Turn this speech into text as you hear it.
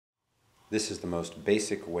This is the most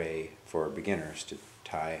basic way for beginners to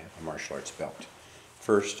tie a martial arts belt.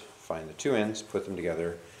 First, find the two ends, put them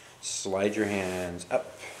together, slide your hands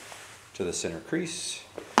up to the center crease,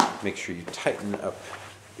 make sure you tighten up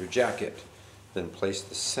your jacket, then place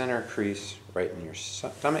the center crease right in your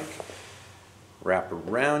stomach, wrap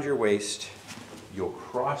around your waist, you'll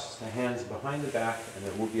cross the hands behind the back and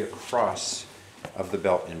there will be a cross of the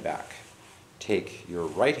belt in back. Take your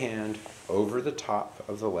right hand over the top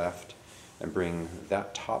of the left and bring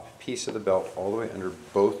that top piece of the belt all the way under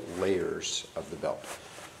both layers of the belt.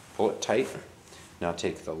 Pull it tight. Now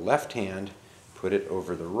take the left hand, put it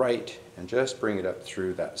over the right, and just bring it up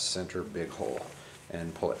through that center big hole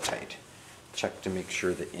and pull it tight. Check to make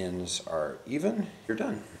sure the ends are even. You're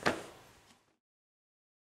done.